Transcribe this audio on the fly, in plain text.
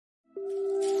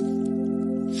My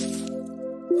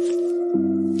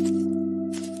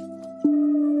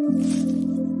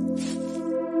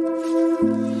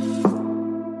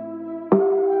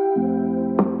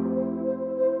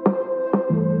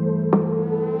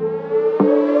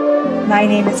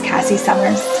name is Cassie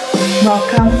Summers.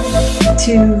 Welcome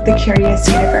to the Curious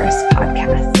Universe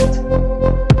podcast.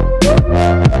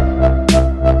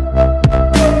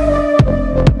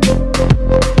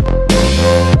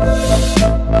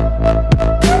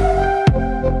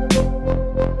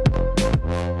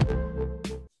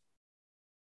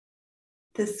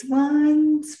 This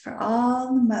one's for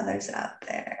all the mothers out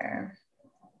there.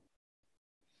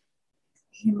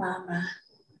 Hey, mama.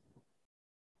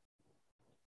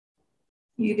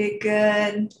 You did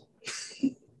good.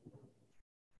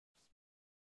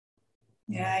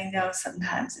 Yeah, I know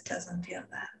sometimes it doesn't feel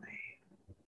that way.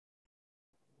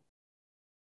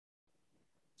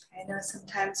 I know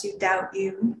sometimes you doubt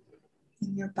you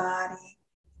in your body.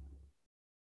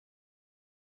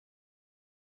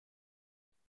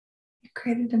 You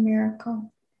created a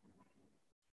miracle.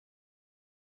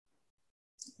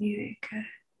 You did good.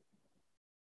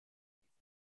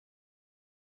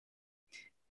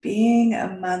 Being a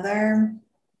mother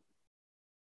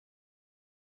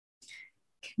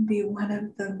can be one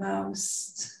of the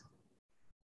most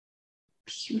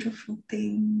beautiful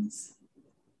things.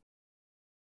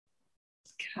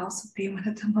 It can also be one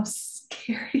of the most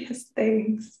scariest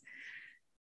things.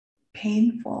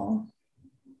 Painful.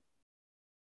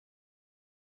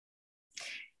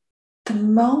 The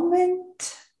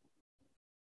moment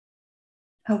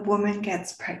a woman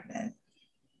gets pregnant,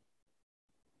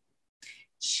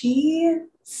 she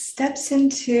steps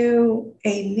into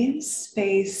a new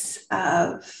space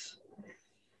of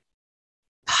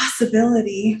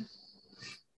possibility,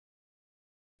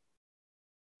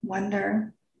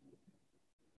 wonder.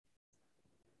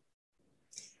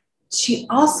 She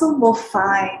also will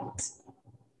find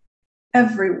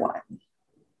everyone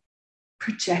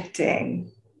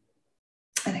projecting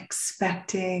and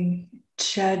expecting,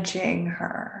 judging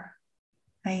her.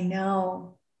 I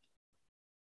know.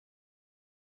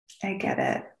 I get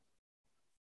it.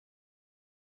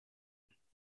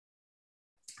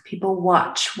 People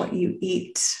watch what you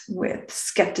eat with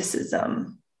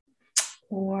skepticism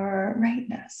or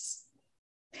rightness.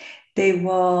 They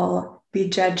will be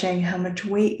judging how much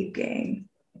weight you gain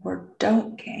or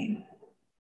don't gain.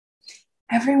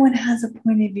 Everyone has a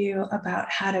point of view about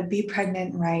how to be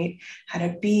pregnant right, how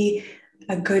to be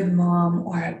a good mom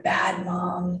or a bad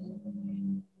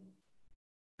mom.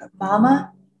 But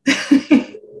mama,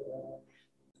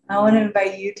 I want to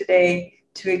invite you today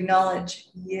to acknowledge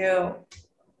you.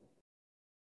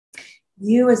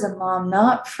 You as a mom,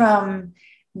 not from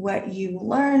what you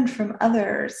learned from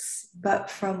others, but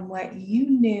from what you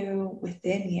knew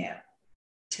within you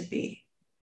to be.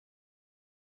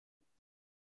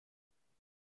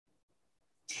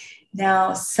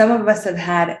 Now, some of us have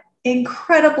had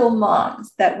incredible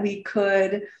moms that we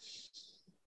could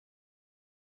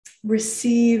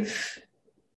receive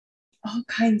all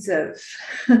kinds of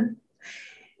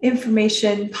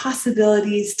information,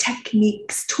 possibilities,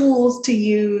 techniques, tools to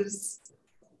use.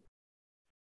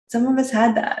 Some of us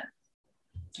had that,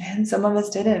 and some of us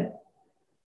didn't.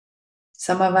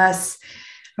 Some of us,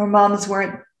 our moms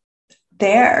weren't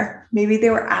there. Maybe they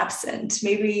were absent.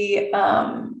 Maybe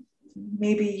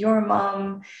your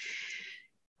mom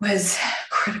was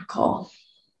critical.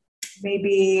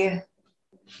 Maybe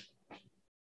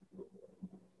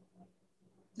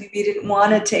you didn't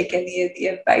want to take any of the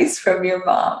advice from your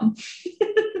mom.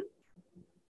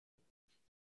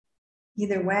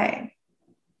 Either way,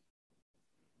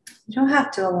 you don't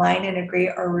have to align and agree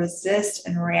or resist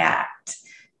and react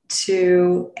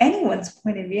to anyone's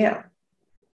point of view.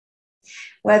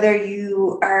 Whether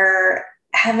you are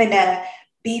having a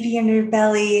baby in your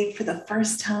belly for the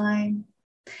first time,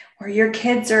 or your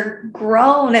kids are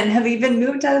grown and have even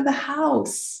moved out of the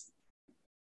house,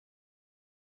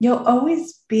 you'll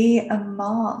always be a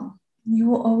mom. You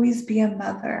will always be a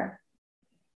mother.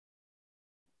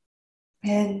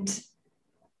 And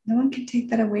no one can take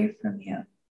that away from you.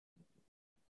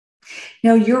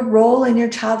 Now, your role in your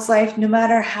child's life, no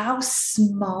matter how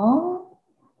small,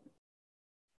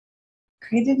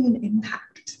 created an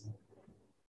impact.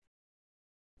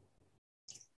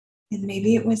 And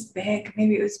maybe it was big.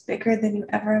 Maybe it was bigger than you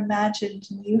ever imagined,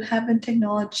 and you haven't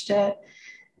acknowledged it.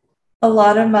 A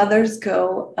lot of mothers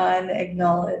go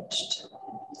unacknowledged.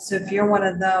 So if you're one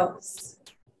of those,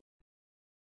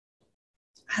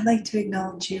 I'd like to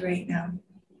acknowledge you right now.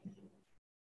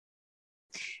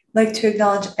 I'd like to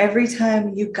acknowledge every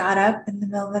time you got up in the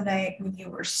middle of the night when you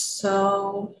were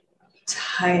so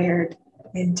tired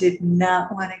and did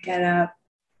not want to get up,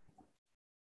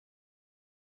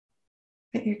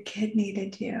 but your kid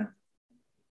needed you.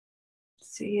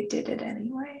 So you did it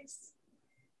anyways.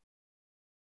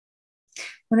 I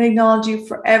want to acknowledge you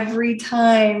for every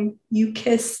time you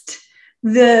kissed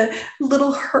the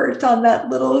little hurt on that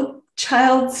little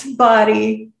child's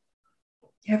body.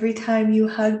 Every time you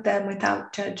hugged them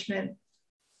without judgment.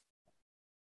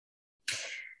 I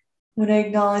want to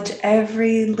acknowledge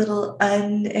every little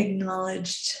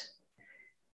unacknowledged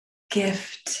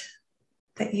gift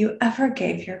that you ever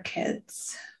gave your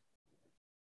kids.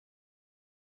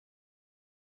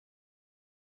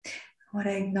 I want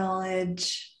to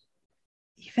acknowledge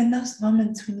even those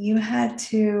moments when you had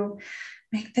to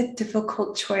make the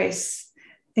difficult choice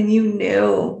and you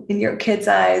knew in your kids'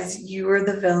 eyes you were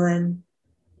the villain.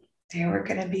 They were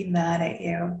going to be mad at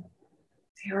you.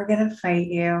 They were going to fight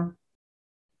you.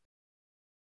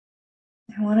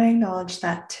 I want to acknowledge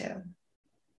that too.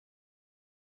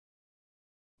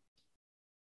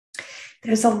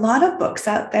 There's a lot of books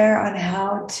out there on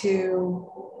how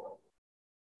to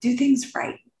do things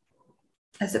right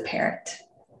as a parent.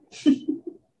 A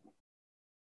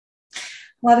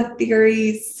lot of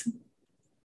theories,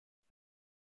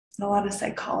 a lot of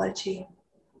psychology.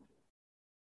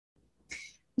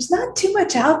 There's not too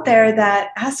much out there that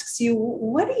asks you,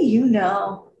 what do you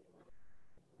know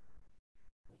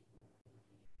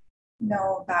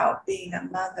about being a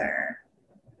mother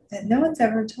that no one's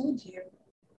ever told you?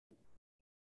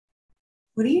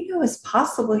 What do you know is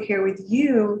possible here with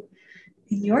you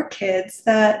and your kids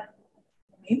that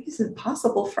maybe isn't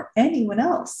possible for anyone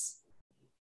else?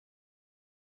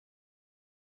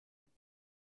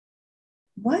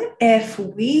 What if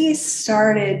we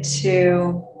started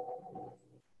to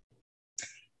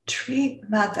treat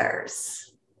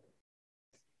mothers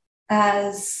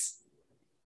as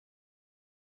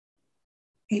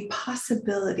a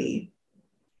possibility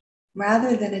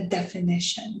rather than a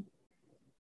definition?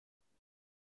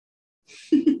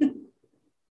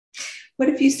 What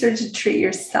if you started to treat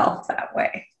yourself that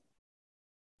way?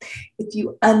 If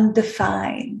you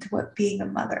undefined what being a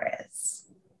mother is?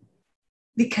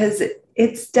 Because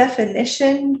its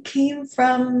definition came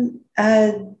from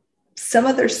some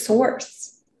other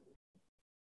source.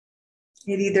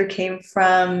 It either came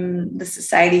from the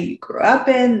society you grew up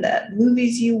in, the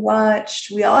movies you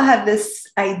watched. We all have this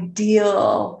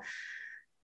ideal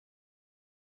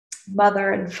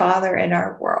mother and father in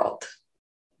our world.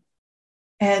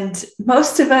 And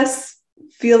most of us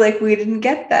feel like we didn't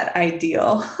get that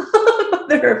ideal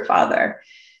mother or father.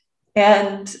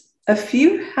 And a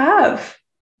few have,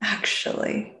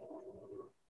 actually.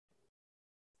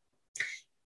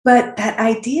 But that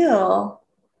ideal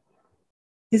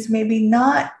is maybe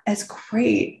not as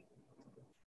great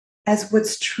as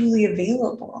what's truly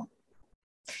available.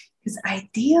 Because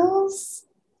ideals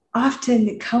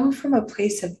often come from a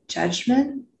place of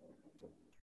judgment,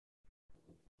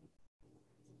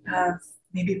 of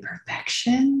maybe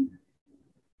perfection,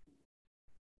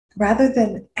 rather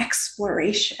than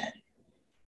exploration.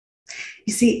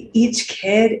 You see, each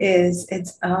kid is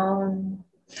its own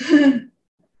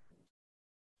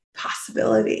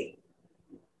possibility.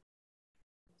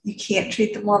 You can't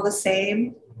treat them all the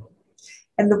same.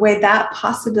 And the way that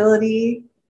possibility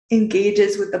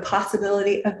engages with the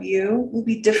possibility of you will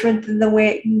be different than the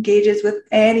way it engages with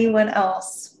anyone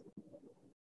else.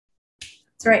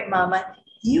 That's right, Mama.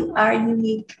 You are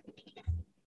unique.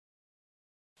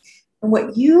 And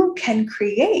what you can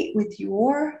create with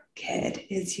your kid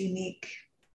is unique.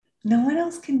 No one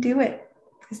else can do it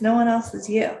because no one else is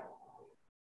you.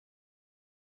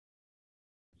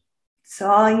 So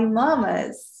all you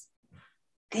mamas,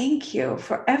 thank you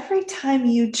for every time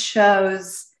you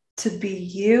chose to be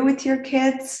you with your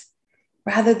kids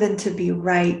rather than to be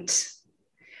right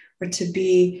or to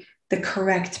be the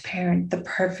correct parent, the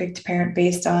perfect parent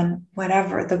based on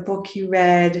whatever, the book you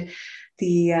read,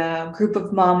 the group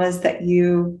of mamas that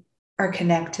you are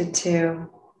connected to.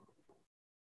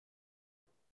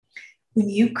 When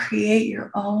you create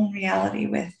your own reality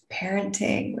with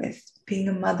parenting, with being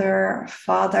a mother or a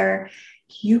father,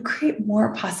 you create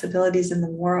more possibilities in the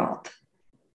world.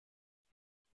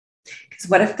 Because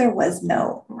what if there was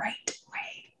no right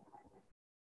way?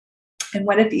 And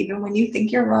what if even when you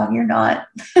think you're wrong, you're not?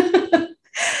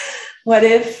 What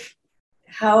if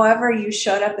however you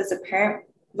showed up as a parent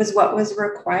was what was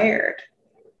required?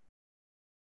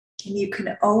 And you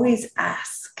can always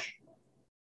ask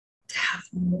to have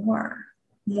more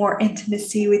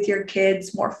intimacy with your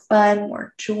kids, more fun,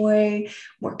 more joy,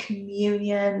 more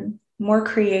communion, more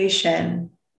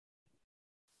creation.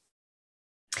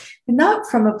 And not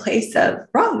from a place of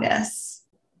wrongness,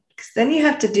 because Then you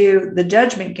have to do the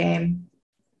judgment game,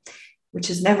 which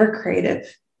is never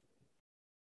creative,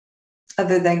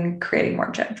 other than creating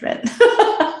more judgment.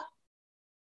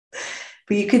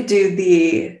 But you could do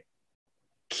the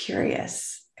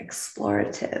curious,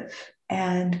 explorative,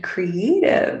 and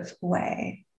creative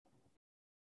way.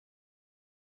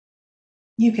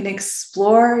 You can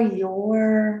explore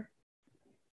your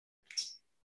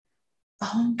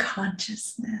own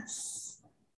consciousness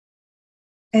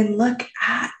and look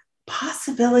at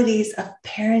possibilities of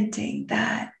parenting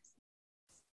that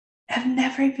have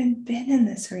never even been in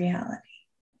this reality.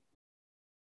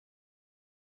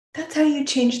 That's how you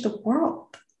change the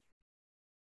world,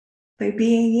 by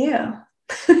being you.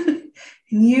 And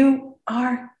you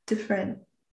are different.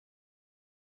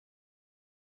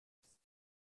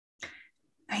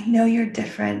 I know you're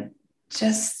different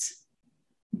just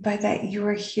by that you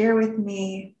are here with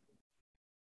me,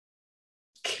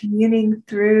 communing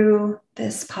through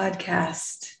this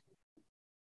podcast.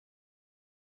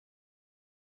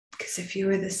 Because if you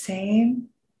were the same,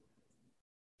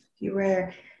 if you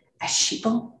were a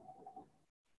sheeple,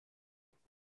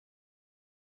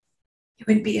 you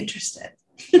wouldn't be interested.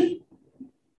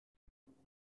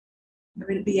 You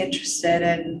wouldn't be interested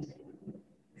in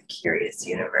a curious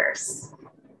universe,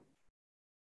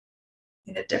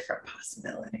 in a different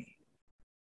possibility.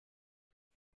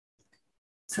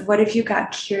 So what if you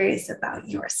got curious about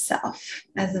yourself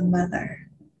as a mother?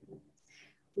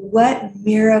 What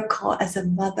miracle as a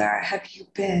mother have you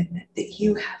been that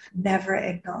you have never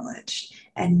acknowledged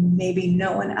and maybe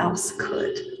no one else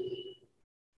could?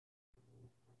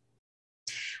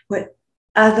 What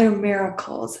other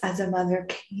miracles as a mother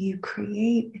can you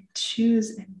create and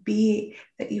choose and be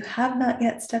that you have not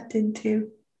yet stepped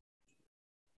into?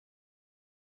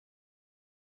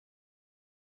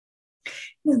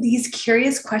 These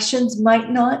curious questions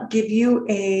might not give you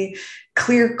a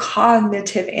clear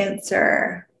cognitive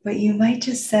answer, but you might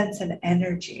just sense an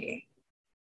energy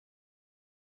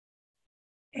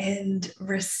and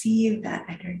receive that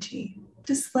energy.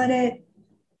 Just let it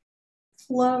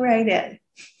flow right in.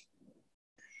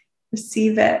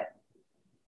 Receive it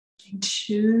and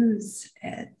choose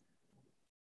it.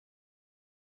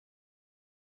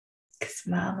 Because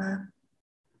Mama,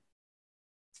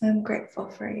 I'm grateful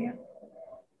for you.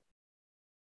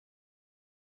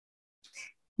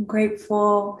 I'm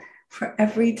grateful for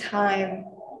every time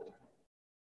a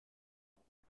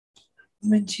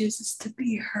woman chooses to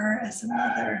be her as a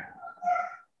mother.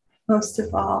 Most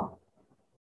of all,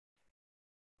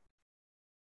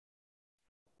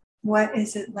 what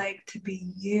is it like to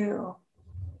be you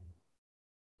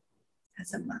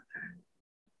as a mother?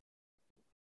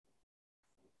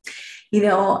 You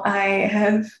know, I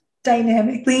have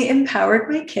dynamically empowered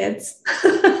my kids.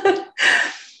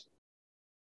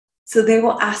 So they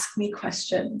will ask me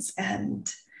questions,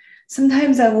 and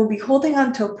sometimes I will be holding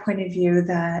on to a point of view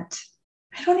that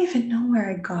I don't even know where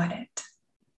I got it.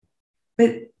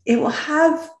 But it will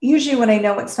have, usually when I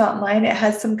know it's not mine, it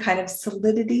has some kind of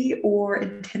solidity or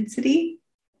intensity.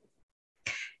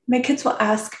 My kids will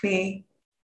ask me,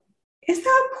 is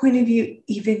that point of view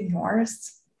even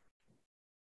yours?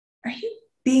 Are you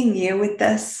being you with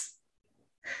this?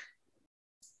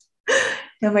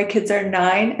 Now my kids are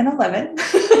 9 and 11.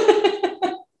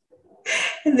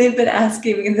 And they've been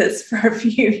asking me this for a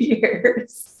few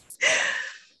years.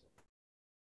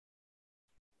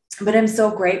 But I'm so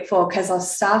grateful because I'll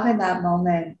stop in that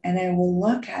moment and I will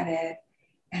look at it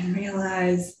and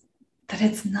realize that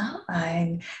it's not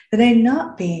mine, that I'm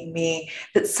not being me,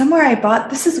 that somewhere I bought,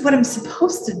 this is what I'm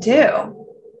supposed to do.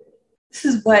 This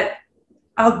is what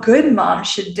a good mom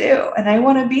should do. And I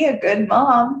want to be a good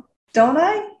mom, don't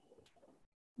I?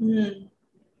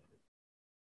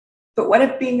 But what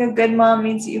if being a good mom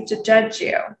means you have to judge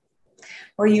you,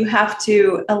 or you have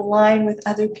to align with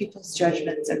other people's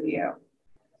judgments of you?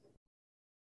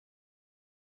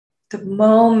 The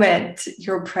moment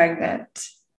you're pregnant,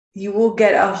 you will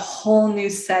get a whole new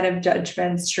set of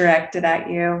judgments directed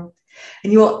at you.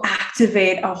 And you will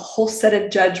activate a whole set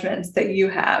of judgments that you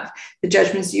have. The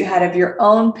judgments you had of your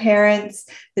own parents,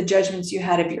 the judgments you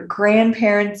had of your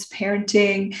grandparents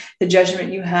parenting, the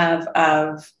judgment you have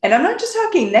of, and I'm not just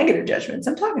talking negative judgments,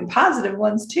 I'm talking positive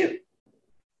ones too.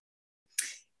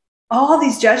 All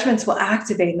these judgments will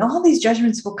activate and all these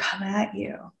judgments will come at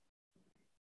you.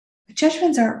 But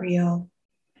judgments aren't real.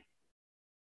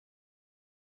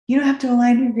 You don't have to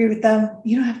align or agree with them.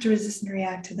 You don't have to resist and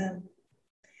react to them.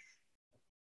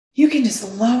 You can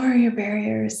just lower your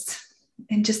barriers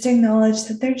and just acknowledge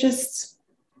that they're just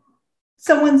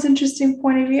someone's interesting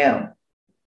point of view.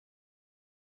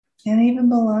 They don't even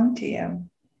belong to you.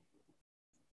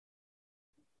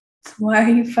 So Why are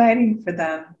you fighting for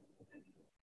them?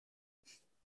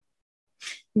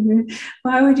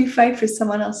 Why would you fight for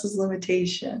someone else's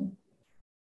limitation?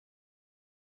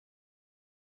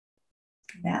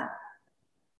 Now,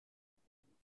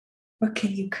 what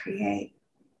can you create?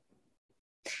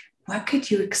 What could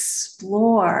you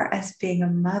explore as being a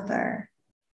mother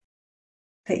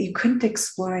that you couldn't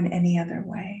explore in any other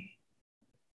way?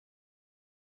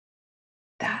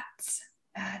 That's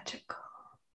magical.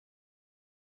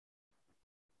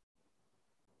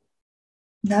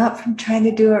 Not from trying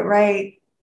to do it right,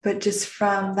 but just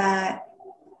from that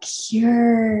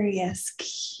curious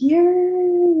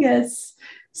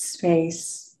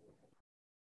space.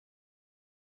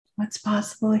 What's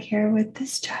possible here with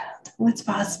this child? What's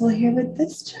possible here with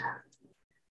this child?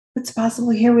 What's possible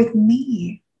here with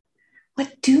me?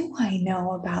 What do I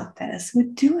know about this?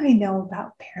 What do I know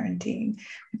about parenting?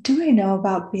 What do I know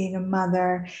about being a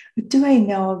mother? What do I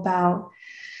know about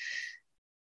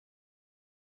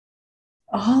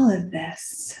all of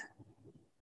this?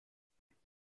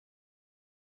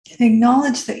 And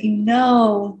acknowledge that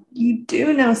you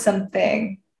do know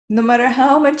something, no matter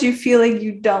how much you feel like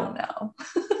you don't know.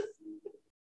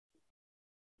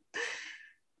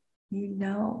 You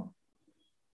know,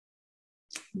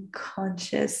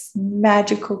 conscious,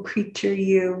 magical creature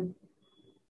you.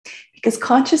 Because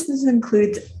consciousness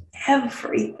includes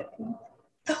everything,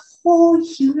 the whole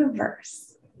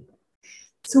universe.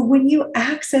 So when you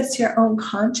access your own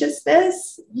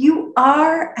consciousness, you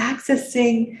are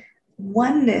accessing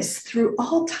oneness through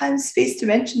all time, space,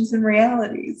 dimensions, and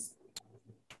realities.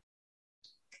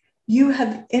 You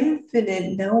have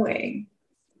infinite knowing.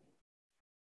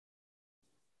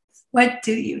 What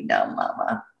do you know,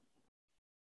 Mama?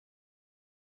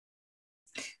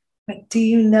 What do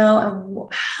you know,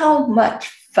 and how much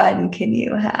fun can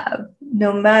you have,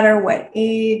 no matter what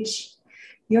age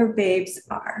your babes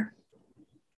are?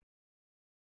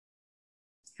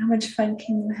 How much fun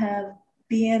can you have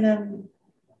being a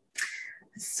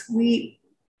sweet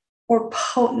or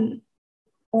potent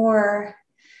or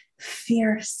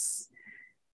fierce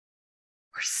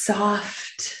or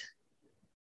soft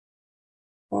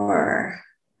or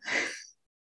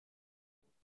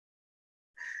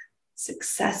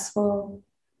successful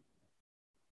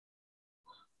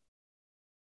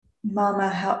mama,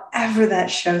 however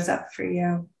that shows up for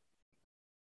you.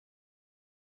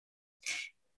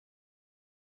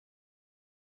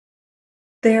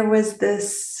 There was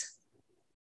this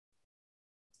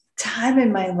time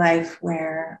in my life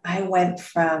where I went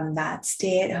from that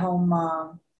stay-at-home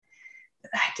mom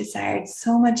that I desired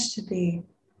so much to be.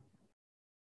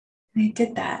 And I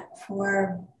did that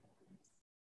for,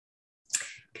 I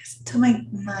guess, until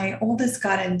my oldest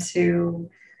got into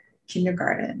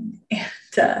kindergarten.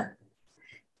 And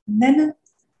then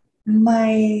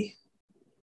my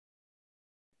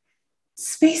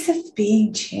space of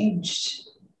being changed.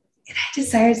 And I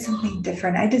desired something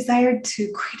different. I desired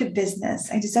to create a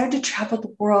business. I desired to travel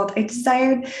the world. I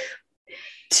desired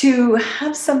to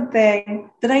have something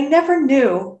that I never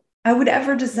knew I would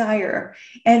ever desire.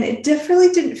 And it definitely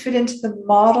didn't fit into the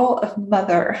model of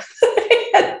mother that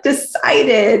I had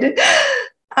decided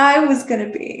I was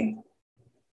going to be.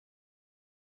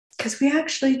 Because we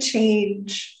actually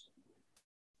change.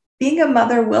 Being a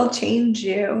mother will change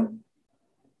you.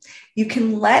 You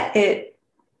can let it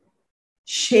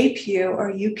shape you, or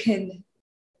you can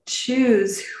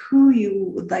choose who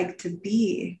you would like to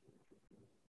be.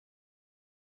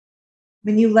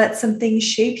 When you let something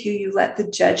shape you, you let the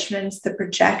judgments, the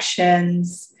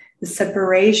projections, the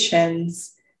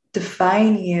separations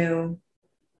define you,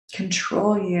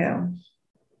 control you.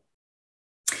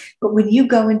 But when you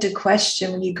go into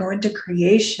question, when you go into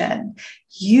creation,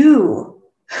 you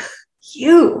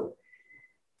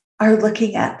are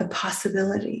looking at the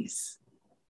possibilities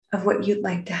of what you'd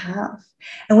like to have.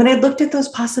 And when I looked at those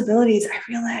possibilities, I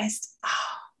realized,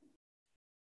 oh,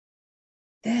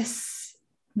 this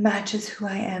matches who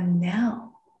I am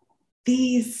now.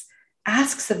 These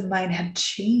asks of mine have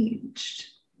changed.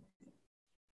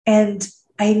 And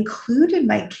I included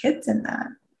my kids in that.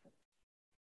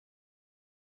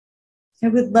 I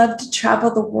would love to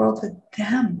travel the world with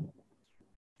them.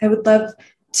 I would love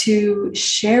to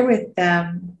share with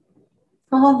them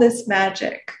all this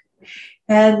magic.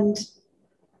 And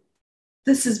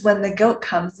this is when the guilt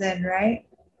comes in, right?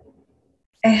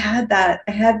 I had that.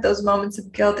 I had those moments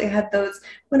of guilt. I had those,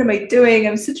 what am I doing?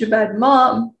 I'm such a bad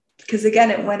mom. Because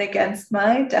again, it went against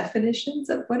my definitions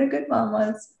of what a good mom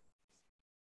was.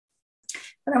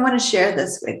 But I want to share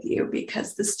this with you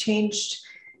because this changed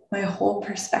my whole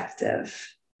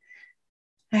perspective.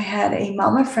 I had a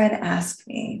mama friend ask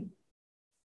me,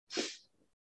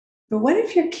 But what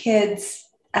if your kids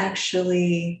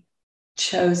actually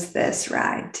chose this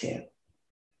ride too?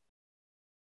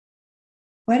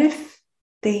 What if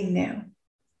they knew?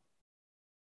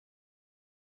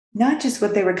 Not just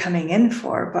what they were coming in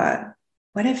for, but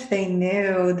what if they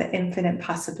knew the infinite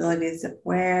possibilities of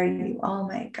where you all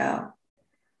might go?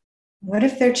 What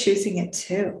if they're choosing it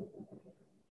too?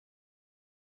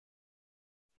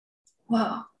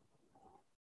 Whoa.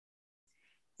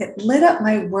 It lit up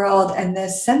my world, and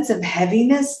this sense of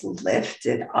heaviness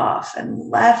lifted off and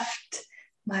left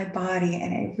my body.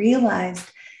 And I realized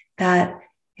that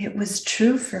it was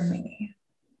true for me.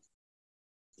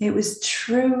 It was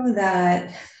true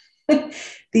that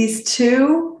these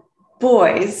two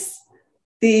boys,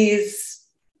 these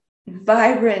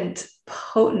vibrant,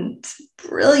 potent,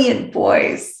 brilliant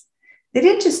boys, they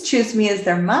didn't just choose me as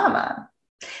their mama,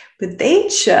 but they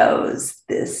chose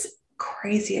this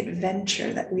crazy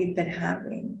adventure that we've been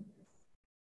having.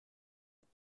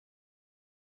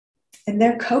 And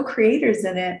they're co-creators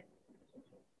in it.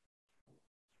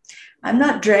 I'm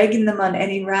not dragging them on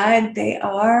any ride. They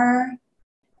are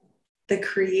the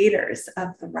creators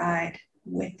of the ride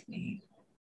with me.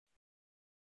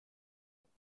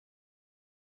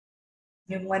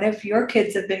 And what if your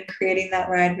kids have been creating that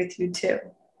ride with you too?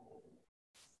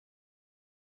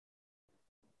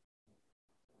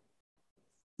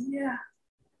 Yeah.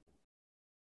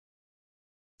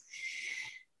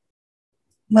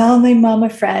 Well, my mama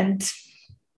friend,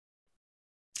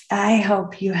 I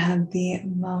hope you have the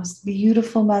most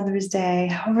beautiful Mother's Day,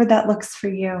 however that looks for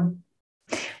you.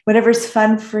 Whatever's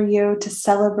fun for you to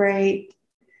celebrate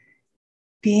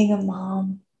being a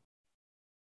mom,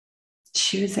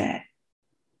 choose it.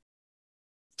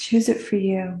 Choose it for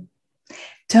you.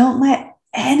 Don't let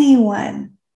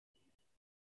anyone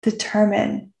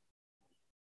determine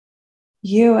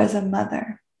you as a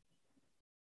mother.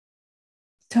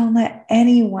 Don't let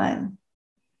anyone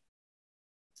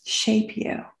shape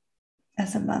you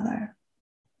as a mother.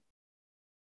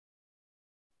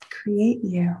 Create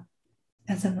you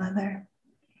as a mother.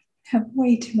 Have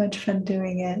way too much fun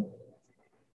doing it.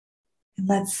 And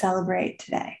let's celebrate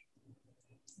today.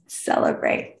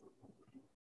 Celebrate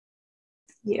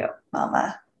you,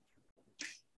 mama.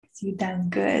 You've done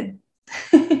good.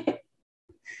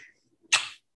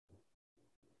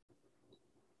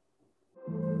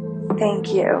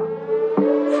 Thank you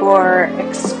for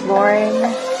exploring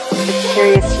the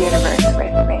curious universe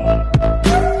with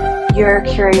me. Your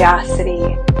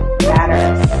curiosity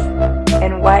matters.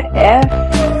 And what if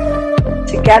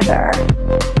together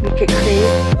we could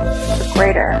create a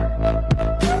greater,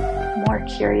 more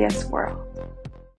curious world?